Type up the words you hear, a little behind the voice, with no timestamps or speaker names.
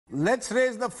Let's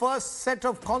raise the first set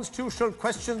of constitutional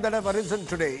questions that have arisen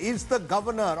today. Is the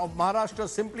governor of Maharashtra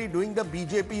simply doing the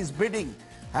BJP's bidding?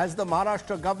 Has the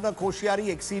Maharashtra governor Koshyari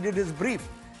exceeded his brief?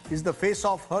 Is the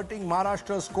face-off hurting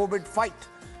Maharashtra's COVID fight?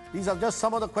 These are just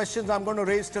some of the questions I'm going to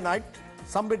raise tonight.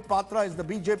 Sambit Patra is the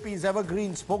BJP's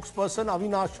evergreen spokesperson.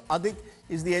 Avinash Adik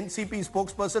is the NCP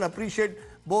spokesperson. Appreciate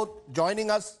both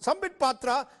joining us. Sambit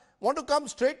Patra, want to come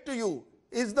straight to you.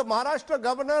 Is the Maharashtra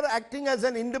governor acting as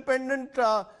an independent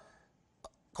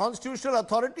constitutional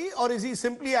authority, or is he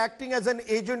simply acting as an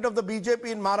agent of the BJP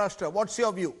in Maharashtra? What's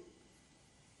your view?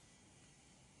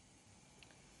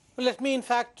 Well, let me in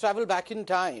fact travel back in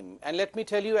time and let me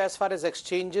tell you, as far as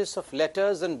exchanges of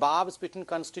letters and barbs between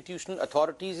constitutional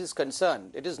authorities is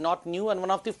concerned, it is not new, and one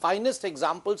of the finest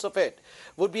examples of it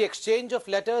would be exchange of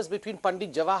letters between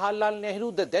Pandit Jawaharlal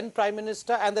Nehru, the then Prime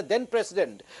Minister, and the then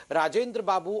President Rajendra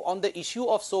Babu on the issue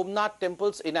of Somnath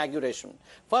Temple's inauguration.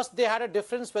 First, they had a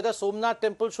difference whether Somnath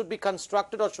Temple should be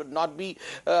constructed or should not be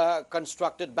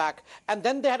constructed back, and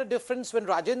then they had a difference when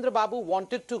Rajendra Babu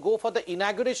wanted to go for the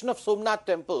inauguration of Somnath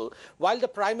Temple while the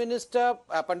Prime Minister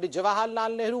Pandit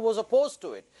Jawaharlal Nehru was opposed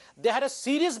to it. They had a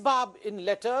serious barb in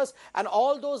letters, and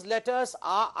all those letters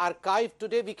are archived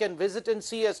today. We can visit and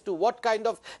see as to what kind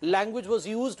of language was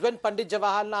used when Pandit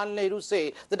Jawaharlal Nehru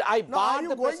say that I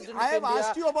barred the President of India. I have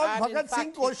asked you about Bhagat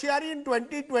Singh Koshyari in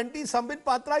 2020. Sambit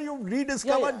Patra, you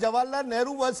rediscovered Jawaharlal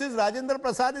Nehru versus Rajendra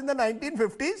Prasad in the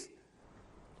 1950s?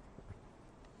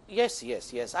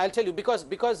 Yes. I'll tell you,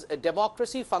 because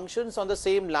democracy functions on the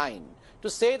same line. To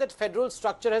say that federal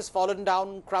structure has fallen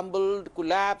down, crumbled,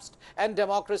 collapsed, and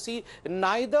democracy,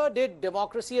 neither did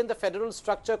democracy and the federal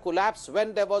structure collapse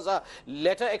when there was a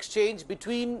letter exchange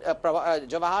between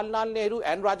Jawaharlal Nehru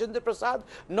and Rajendra Prasad,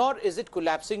 nor is it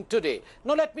collapsing today.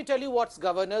 Now let me tell you what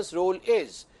governor's role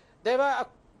is. There were a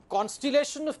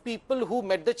constellation of people who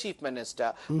met the chief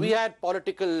minister. We had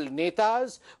political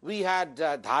netas, we had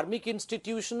dharmic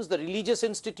institutions, the religious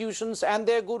institutions and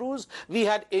their gurus. We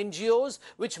had NGOs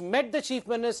which met the chief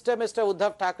minister, Mr.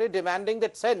 Uddhav Thackeray, demanding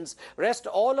that since rest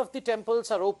all of the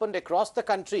temples are opened across the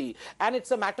country and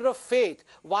it's a matter of faith,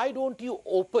 why don't you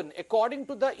open according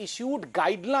to the issued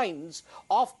guidelines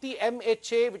of the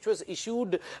MHA, which was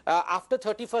issued after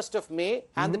 31st of May,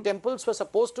 and the temples were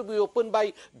supposed to be opened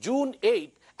by June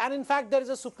 8th. And in fact, there is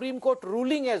a Supreme Court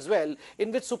ruling as well,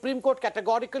 in which Supreme Court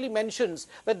categorically mentions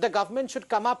that the government should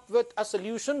come up with a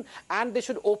solution and they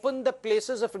should open the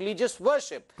places of religious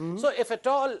worship. So if at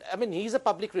all, I mean, he's a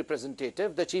public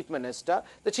representative, the chief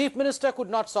minister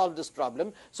could not solve this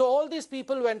problem. So all these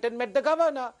people went and met the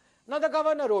governor. Now the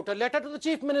governor wrote a letter to the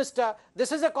chief minister.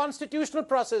 This is a constitutional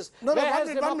process. Where has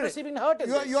democracy been hurt in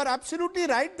this? You are absolutely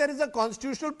right. There is a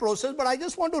constitutional process, but I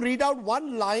just want to read out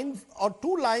one line or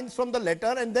two lines from the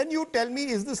letter, and then you tell me,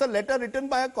 is this a letter written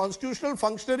by a constitutional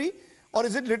functionary or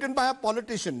is it written by a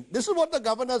politician? This is what the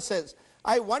governor says.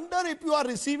 I wonder if you are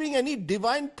receiving any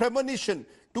divine premonition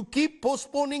to keep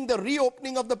postponing the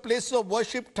reopening of the places of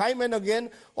worship time and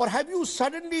again, or have you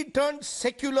suddenly turned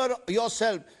secular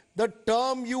yourself, the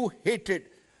term you hated?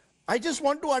 I just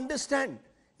want to understand,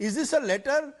 is this a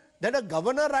letter that a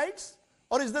governor writes,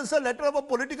 or is this a letter of a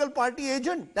political party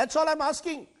agent? That's all I'm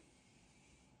asking.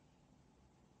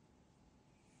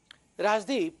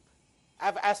 Rajdeep,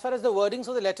 as far as the wordings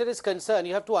of the letter is concerned,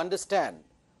 you have to understand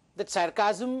that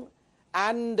sarcasm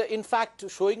and in fact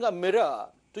showing a mirror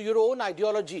to your own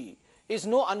ideology is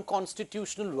no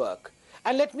unconstitutional work.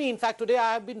 And let me, in fact, today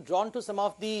I have been drawn to some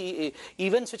of the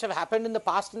events which have happened in the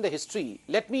past in the history.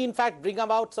 Let me, in fact, bring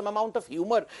about some amount of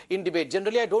humor in debate.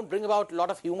 Generally, I don't bring about a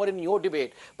lot of humor in your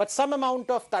debate, but some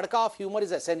amount of tadka of humor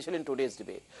is essential in today's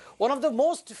debate. One of the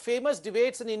most famous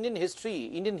debates in Indian history,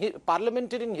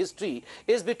 parliamentary history,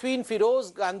 is between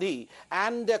Firoz Gandhi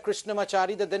and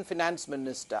Krishnamachari, the then finance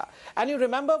minister. And you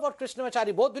remember what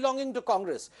Krishnamachari, both belonging to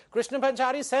Congress,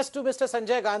 Krishnamachari says to Mr.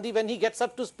 Sanjay Gandhi when he gets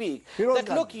up to speak,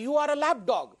 look, you are a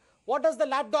lapdog. What does the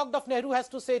lapdog of Nehru has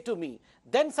to say to me?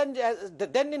 Then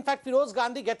in fact Firoz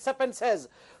Gandhi gets up and says,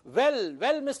 well,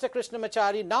 Mr.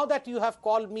 Krishnamachari, now that you have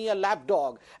called me a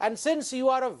lapdog, and since you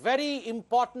are a very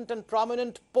important and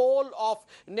prominent pole of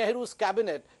Nehru's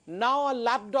cabinet, now a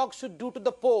lapdog should do to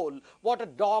the pole what a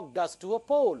dog does to a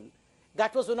pole.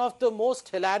 That was one of the most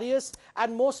hilarious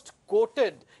and most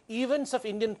quoted events of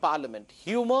Indian Parliament.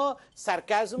 Humor,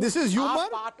 sarcasm, this is humor? Are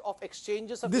part of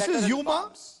exchanges of this letters is humor? And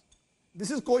barbs. This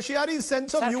is Koshyari's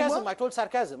sense of humor? I told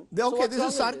sarcasm. Okay, this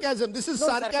is sarcasm. This is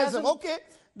sarcasm. Okay,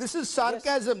 this is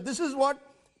sarcasm. Yes. This is what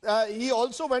he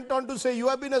also went on to say. You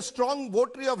have been a strong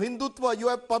votary of Hindutva. You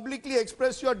have publicly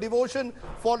expressed your devotion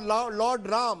for Lord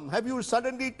Ram. Have you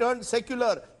suddenly turned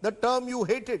secular, the term you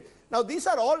hated? Now, these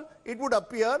are all, it would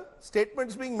appear,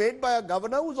 statements being made by a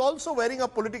governor who's also wearing a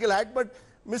political hat. But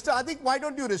Mr. Adik, why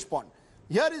don't you respond?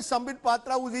 Here is Sambit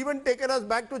Patra, who's even taken us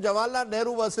back to Jawaharlal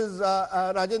Nehru versus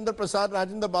Rajendra Prasad,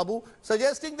 Rajendra Babu,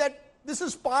 suggesting that this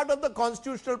is part of the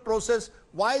constitutional process.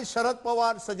 Why is Sharad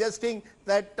Pawar suggesting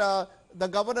that the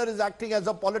governor is acting as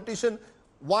a politician?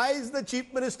 Why is the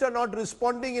chief minister not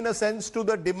responding in a sense to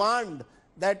the demand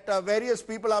that various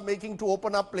people are making to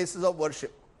open up places of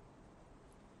worship?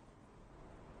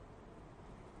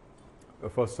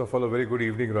 First of all, a very good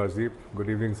evening, Rajdeep. Good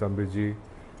evening, Sambitji.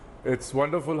 It's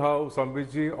wonderful how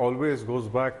Sambitji always goes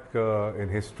back in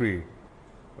history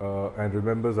and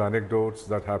remembers anecdotes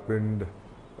that happened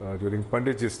during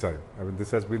Panditji's time. I mean,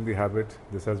 this has been the habit.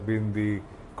 This has been the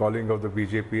calling of the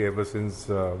BJP ever since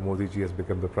Modi ji has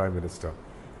become the Prime Minister.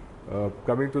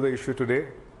 Coming to the issue today,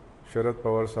 Sharad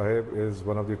Pawar Sahib is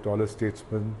one of the tallest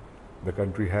statesmen the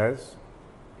country has.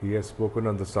 He has spoken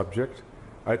on the subject.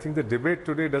 I think the debate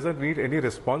today doesn't need any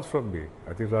response from me.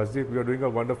 I think, Rajdeep, you are doing a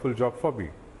wonderful job for me.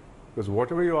 Because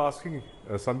whatever you're asking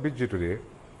Sambitji today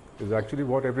is actually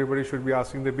what everybody should be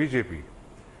asking the BJP.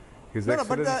 His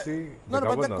Excellency,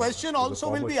 but the question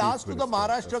also will be asked to the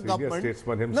Maharashtra government.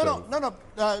 Mr.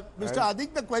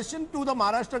 Adik, the question to the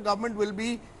Maharashtra government will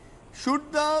be,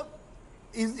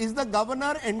 is the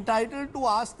governor entitled to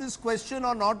ask this question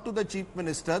or not to the chief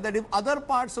minister, that if other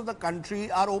parts of the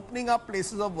country are opening up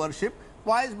places of worship,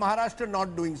 why is Maharashtra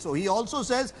not doing so? He also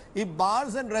says if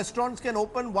bars and restaurants can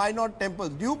open, why not temples?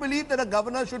 Do you believe that a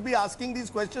governor should be asking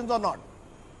these questions or not?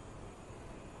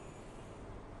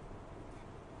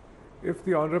 If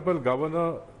the Honorable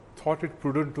Governor thought it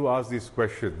prudent to ask these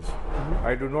questions,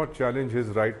 I do not challenge his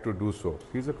right to do so.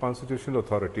 He is a constitutional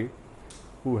authority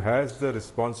who has the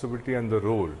responsibility and the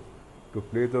role to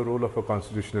play the role of a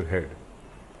constitutional head.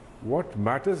 What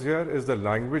matters here is the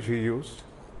language he used,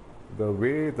 the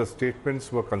way the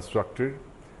statements were constructed,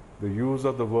 the use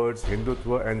of the words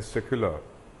Hindutva and secular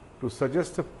to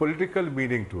suggest a political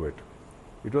meaning to it.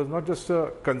 It was not just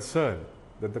a concern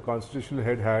that the constitutional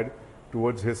head had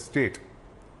towards his state.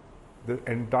 The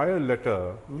entire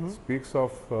letter speaks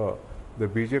of the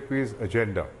BJP's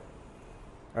agenda,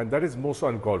 and that is most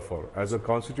uncalled for. As a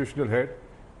constitutional head,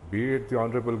 be it the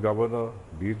Honorable Governor,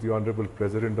 be it the Honorable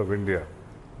President of India,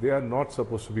 they are not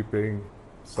supposed to be playing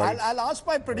sides. I'll ask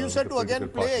my producer to again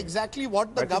play exactly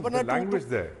what the governor...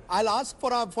 I'll ask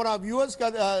for our viewers'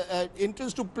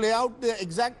 interest to play out the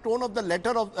exact tone of the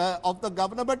letter of the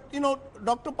governor. But, you know,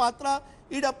 Dr. Patra,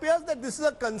 it appears that this is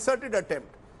a concerted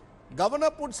attempt. Governor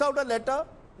puts out a letter.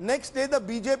 Next day, the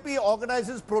BJP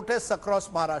organizes protests across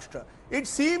Maharashtra. It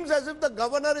seems as if the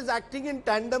governor is acting in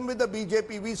tandem with the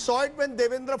BJP. We saw it when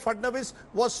Devendra Fadnavis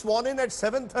was sworn in at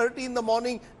 7:30 in the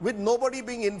morning with nobody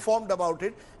being informed about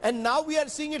it. And now we are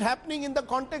seeing it happening in the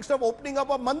context of opening up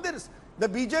of mandirs. The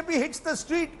BJP hits the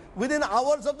street within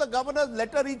hours of the governor's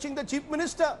letter reaching the chief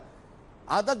minister.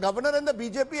 Are the governor and the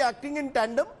BJP acting in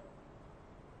tandem?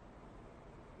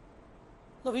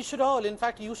 No, we should all. In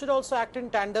fact, you should also act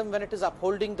in tandem when it is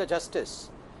upholding the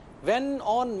justice. When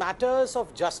on matters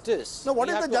of justice, no, what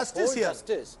is the justice here?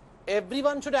 Justice,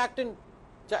 everyone should act in.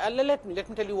 Let me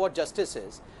tell you what justice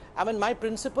is. I mean, my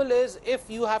principle is, if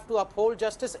you have to uphold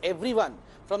justice, everyone,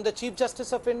 from the Chief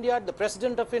Justice of India, the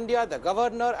President of India, the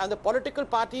Governor, and the political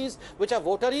parties which are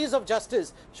votaries of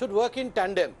justice should work in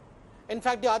tandem. In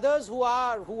fact, the others who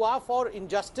are for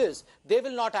injustice, they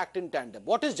will not act in tandem.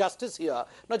 What is justice here?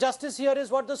 Now, justice here is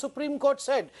what the Supreme Court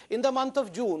said in the month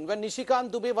of June, when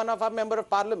Nishikant Dubey, one of our member of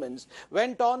parliaments,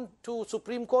 went on to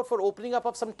Supreme Court for opening up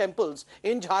of some temples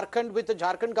in Jharkhand, which the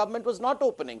Jharkhand government was not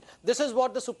opening. This is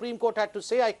what the Supreme Court had to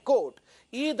say. I quote,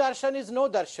 "E-darshan is no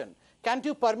darshan. Can't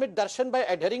you permit darshan by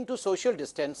adhering to social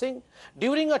distancing?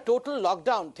 During a total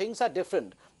lockdown, things are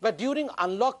different. But during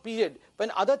unlock period, when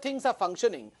other things are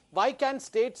functioning, why can't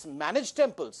states manage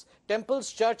temples?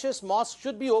 Temples, churches, mosques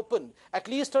should be opened, at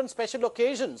least on special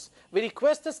occasions. We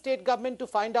request the state government to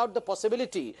find out the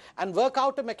possibility and work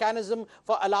out a mechanism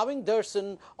for allowing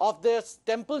darshan of the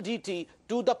temple deity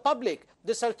to the public.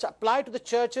 This will apply to the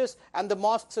churches and the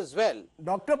mosques as well."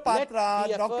 Dr. Patra,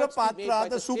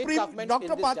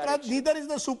 neither is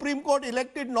the Supreme Court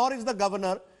elected nor is the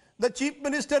governor. The chief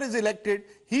minister is elected.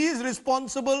 He is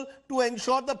responsible to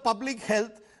ensure the public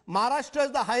health. Maharashtra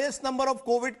has the highest number of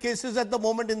COVID cases at the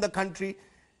moment in the country.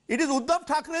 It is Uddhav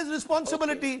Thackeray's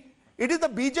responsibility. Okay. It is the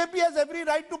BJP has every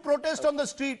right to protest on the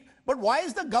street. But why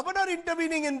is the governor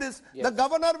intervening in this? Yes. The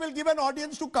governor will give an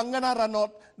audience to Kangana Ranaut.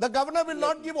 The governor will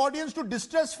not give audience to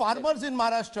distressed farmers in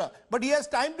Maharashtra. But he has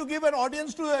time to give an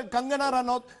audience to Kangana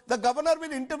Ranaut. The governor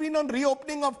will intervene on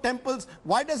reopening of temples.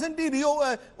 Why doesn't he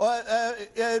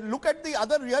look at the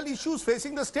other real issues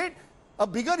facing the state? A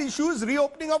bigger issue is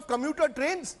reopening of commuter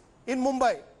trains in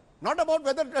Mumbai. Not about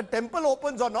whether a temple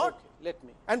opens or not. Okay, let me.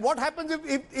 And what happens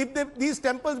if these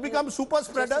temples become super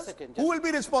spreaders? Who will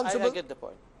be responsible? I get the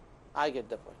point. I get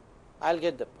the point.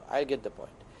 I get the point.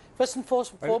 First and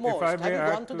foremost, have you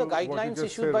gone through the guidelines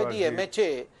issued by the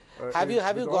MHA?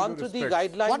 Have you gone through the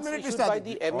guidelines issued by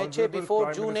the MHA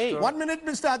before June 8? 1 minute,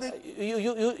 Mr. Adik.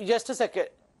 You just a second.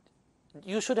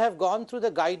 You should have gone through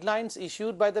the guidelines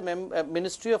issued by the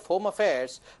Ministry of Home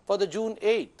Affairs for the June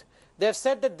 8th. They have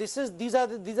said that these are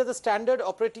the standard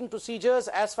operating procedures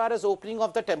as far as opening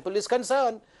of the temple is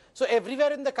concerned. So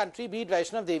everywhere in the country, be it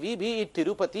Vaishnav Devi, be it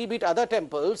Tirupati, be it other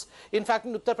temples, in fact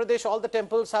in Uttar Pradesh all the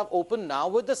temples have opened now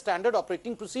with the standard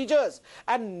operating procedures,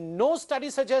 and no study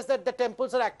suggests that the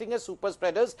temples are acting as super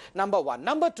spreaders, number one.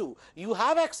 Number two, you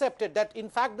have accepted that in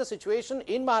fact the situation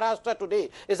in Maharashtra today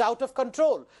is out of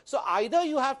control. So either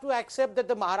you have to accept that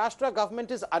the Maharashtra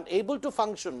government is unable to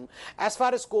function as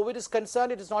far as COVID is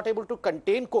concerned, it is not able to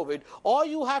contain COVID, or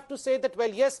you have to say that, well,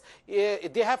 yes,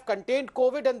 they have contained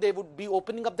COVID and they would be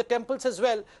opening up the temples as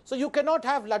well. So you cannot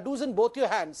have laddus in both your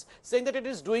hands saying that it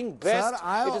is doing best. Sir,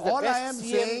 all I am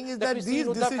saying is that these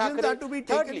decisions are to be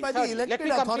taken by the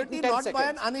elected authority, not by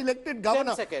an unelected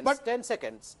governor. 10 seconds. But 10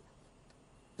 seconds.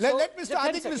 Let Mr.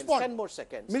 Adik respond. 10 more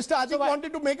seconds. Mr. Adik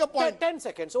wanted to make a point. 10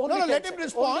 seconds. Only no, 10 let him seconds.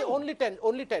 respond.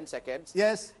 Only 10 seconds.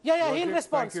 Yes. Yeah, he'll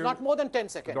respond. Not more than 10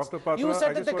 seconds. Dr. Patra, you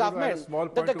said that the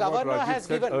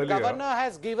governor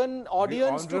has given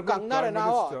audience to Kangana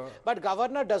Ranaut, but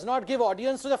governor does not give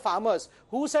audience to the farmers.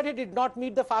 Who said he did not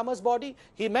meet the farmers' body?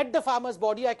 He met the farmers'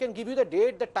 body. I can give you the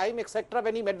date, the time, etc.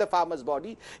 when he met the farmers'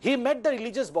 body. He met the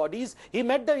religious bodies. He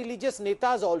met the religious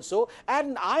netas also.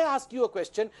 And I ask you a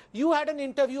question. You had an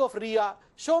interview of Ria.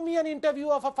 Show me an interview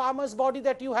of a farmer's body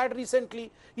that you had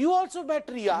recently. You also met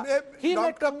Ria. He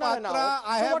met Kangana Ranaut.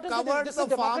 I have covered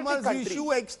the farmers'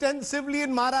 issue extensively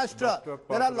in Maharashtra.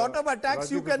 There are a lot of attacks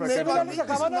you can make on me. This is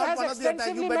not one of the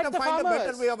attacks. You better find a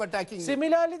better way of attacking me.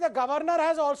 Similarly, the governor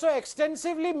has also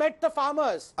extensively met the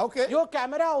farmers. Okay. Your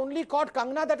camera only caught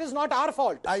Kangana. That is not our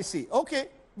fault. I see. Okay.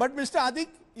 But Mr. Adik,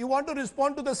 you want to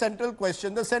respond to the central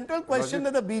question. The central question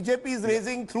that the BJP is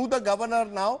raising through the governor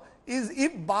now is,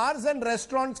 if bars and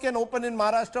restaurants can open in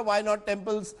Maharashtra, why not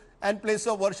temples and places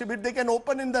of worship? If they can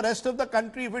open in the rest of the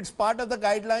country, if it's part of the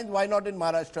guidelines, why not in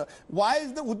Maharashtra? Why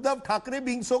is the Uddhav Thackeray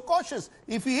being so cautious?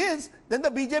 If he is, then the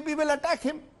BJP will attack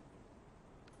him.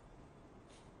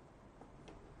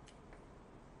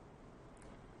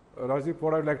 Rajdeep,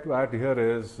 what I'd like to add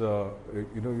here is,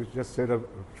 you just said a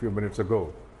few minutes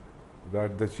ago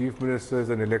that the Chief Minister is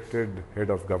an elected head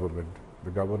of government.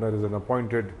 The Governor is an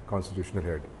appointed constitutional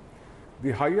head.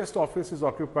 The highest office is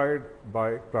occupied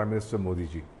by Prime Minister Modi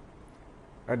ji.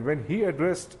 And when he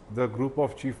addressed the group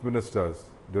of Chief Ministers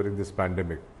during this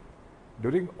pandemic,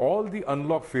 during all the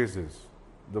unlock phases,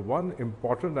 the one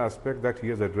important aspect that he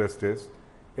has addressed is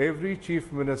every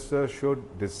Chief Minister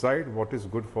should decide what is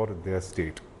good for their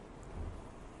state.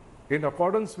 In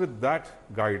accordance with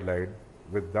that guideline,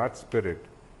 with that spirit,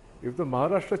 if the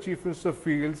Maharashtra Chief Minister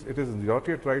feels it is not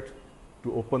yet right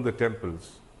to open the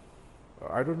temples,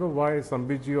 I don't know why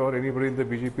Sambhiji or anybody in the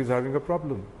BJP is having a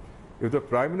problem. If the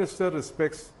Prime Minister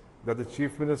respects that the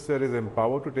Chief Minister is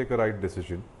empowered to take a right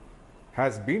decision,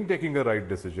 has been taking a right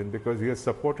decision because he has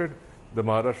supported the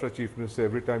Maharashtra Chief Minister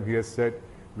every time he has said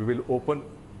we will open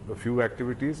a few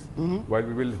activities while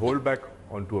we will hold back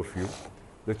onto a few.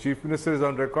 The Chief Minister is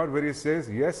on record where he says,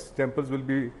 yes, temples will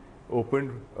be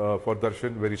opened for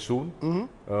darshan very soon.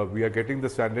 We are getting the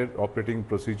standard operating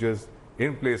procedures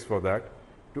in place for that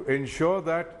to ensure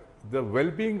that the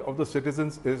well-being of the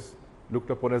citizens is looked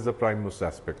upon as the prime most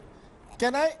aspect.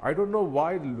 I don't know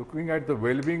why looking at the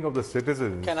well-being of the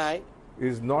citizens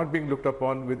is not being looked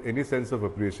upon with any sense of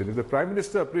appreciation. If the Prime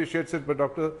Minister appreciates it, but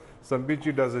Dr.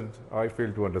 Sambhiji doesn't, I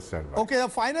fail to understand why. Okay, the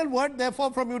final word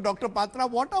therefore from you, Dr. Patra.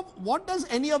 What does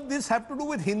any of this have to do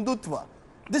with Hindutva?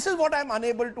 This is what I am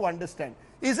unable to understand.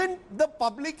 Isn't the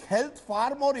public health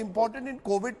far more important in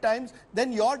COVID times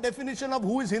than your definition of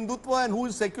who is Hindutva and who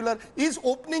is secular? Is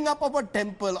opening up of a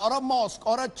temple or a mosque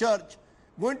or a church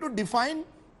going to define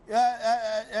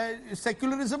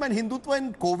secularism and Hindutva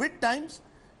in COVID times?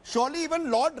 Surely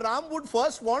even Lord Ram would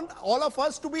first want all of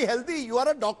us to be healthy. You are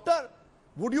a doctor.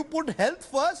 Would you put health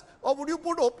first or would you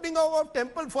put opening of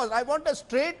temple first? I want a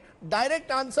straight, direct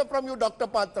answer from you, Dr.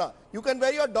 Patra. You can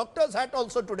wear your doctor's hat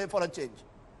also today for a change.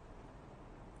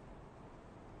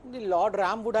 The Lord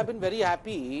Ram would have been very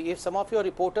happy if some of your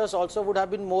reporters also would have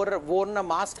been worn a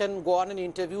mask and go on and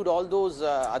interviewed all those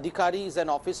adhikaris and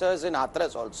officers in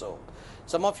Hathras also.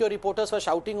 Some of your reporters were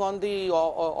shouting on the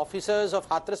officers of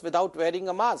Hathras without wearing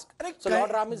a mask. So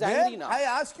Lord Ram is angry now. I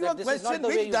ask you a question,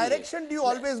 which direction do you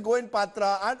always go in,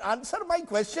 Patra? Answer my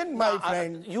question, my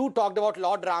friend. You talked about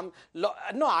Lord Ram.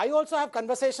 No, I also have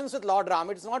conversations with Lord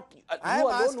Ram. It's not I am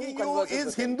asking you,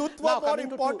 is Hindutva more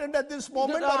important at this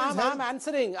moment? I'm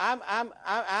answering. I'm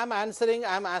answering,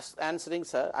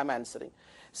 sir. I'm answering.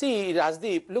 See,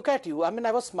 Rajdeep, look at you. I mean,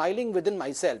 I was smiling within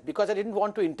myself because I didn't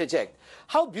want to interject.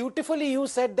 How beautifully you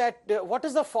said that, what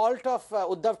is the fault of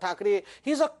Uddhav Thackeray?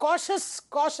 He's a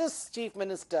cautious chief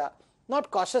minister.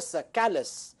 Not cautious, sir,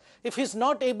 callous. If he's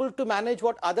not able to manage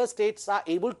what other states are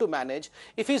able to manage,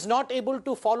 if he's not able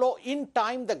to follow in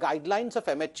time the guidelines of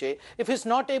MHA, if he's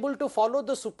not able to follow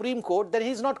the Supreme Court, then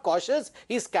he's not cautious,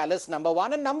 he's callous, number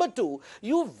one. And number two,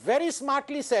 you very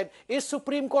smartly said, is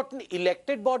Supreme Court an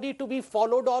elected body to be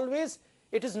followed always?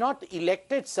 It is not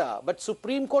elected, sir, but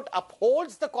Supreme Court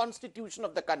upholds the constitution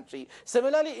of the country.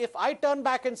 Similarly, if I turn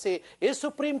back and say, is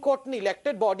Supreme Court an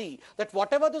elected body, that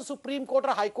whatever the Supreme Court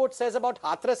or High Court says about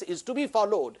Hathras is to be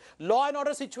followed, law and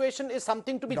order situation is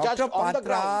something to be judged on the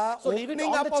ground. So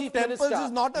opening up of temples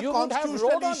is not a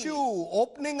constitutional issue.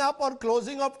 Opening up or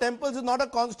closing of temples is not a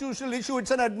constitutional issue.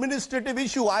 It's an administrative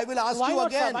issue. I will ask you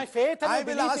again. My faith and I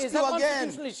will ask you again.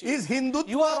 Is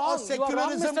Hindutva or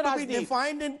secularism to be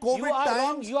defined in COVID times?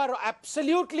 You are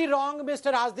absolutely wrong,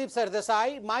 Mr.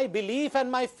 RajdeepSardesai. My belief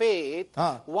and my faith,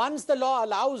 once the law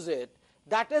allows it,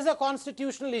 that is a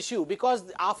constitutional issue,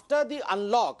 because after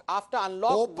unlock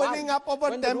opening up of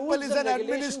a temple is an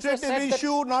administrative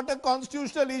issue, not a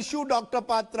constitutional issue, Dr.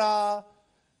 Patra.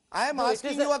 I am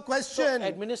asking you a question. So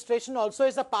administration also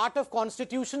is a part of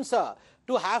constitution, sir.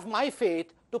 To have my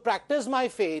faith, to practice my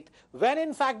faith, when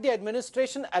in fact the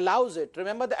administration allows it.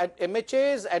 Remember, the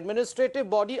MHA's administrative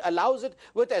body allows it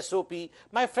with SOP.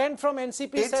 My friend from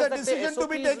NCP says that it's a decision to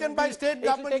be taken by state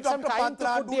government, Dr.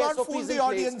 Patra. Do not fool the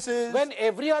audiences. When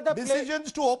every other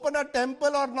decisions to open a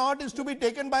temple or not is to be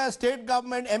taken by a state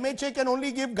government. MHA can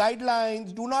only give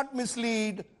guidelines. Do not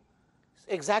mislead.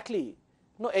 Exactly.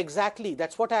 No, exactly.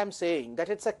 That's what I am saying, that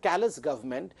it's a callous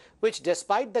government which,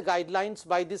 despite the guidelines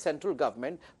by the central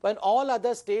government, when all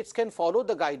other states can follow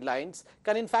the guidelines,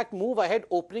 can in fact move ahead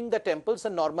opening the temples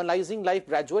and normalizing life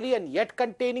gradually and yet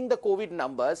containing the COVID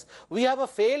numbers. We have a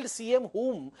failed CM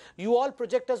whom you all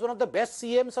project as one of the best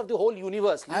CMs of the whole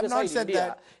universe. I have not said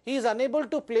that. He is unable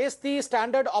to place the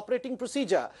standard operating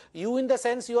procedure. You, in the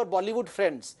sense, your Bollywood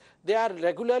friends, they are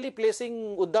regularly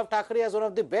placing Uddhav Thackeray as one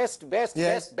of the bestest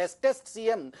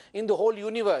CM in the whole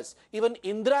universe. Even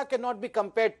Indra cannot be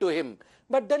compared to him.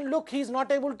 But then look, he's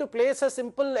not able to place a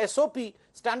simple SOP,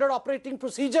 standard operating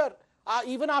procedure,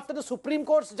 even after the Supreme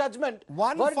Court's judgment.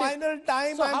 Final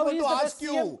time, so I'm going to ask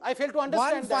you. CM? I fail to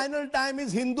understand final time,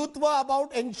 is Hindutva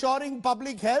about ensuring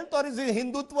public health, or is it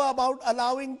Hindutva about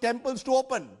allowing temples to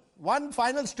open? One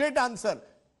final straight answer.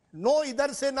 No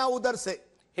idhar se na udhar se.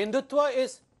 Hindutva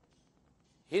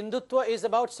is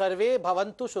about sarve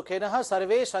bhavantu sukhenaha,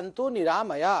 sarve santu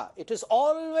niramaya. It is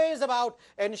always about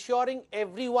ensuring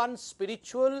everyone's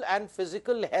spiritual and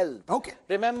physical health. Okay.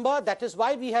 Remember, that is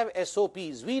why we have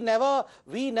SOPs. We never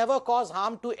cause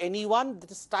harm to anyone.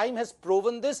 This time has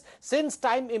proven this. Since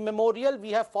time immemorial,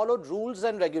 we have followed rules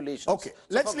and regulations. Okay.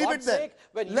 So let's leave it there.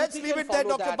 Let's leave it there,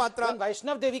 Dr. Patra. When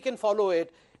Vaishnav Devi can follow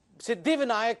it, Siddhi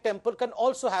Vinayak temple can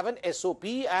also have an SOP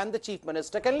and the chief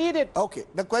minister can lead it. Okay.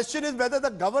 The question is whether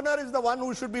the governor is the one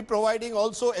who should be providing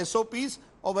also SOPs,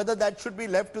 or whether that should be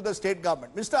left to the state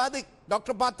government. Mr. Adik,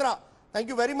 Dr. Patra, thank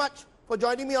you very much for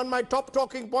joining me on my top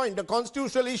talking point. A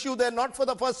constitutional issue there, not for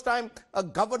the first time, a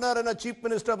governor and a chief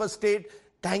minister of a state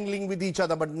tangling with each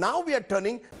other. But now we are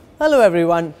turning. Hello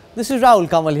everyone, this is Rahul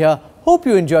Kamal here. Hope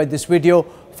you enjoyed this video.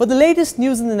 For the latest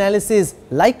news and analysis,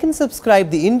 like and subscribe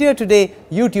the India Today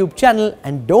YouTube channel,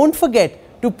 and don't forget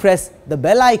to press the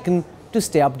bell icon to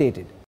stay updated.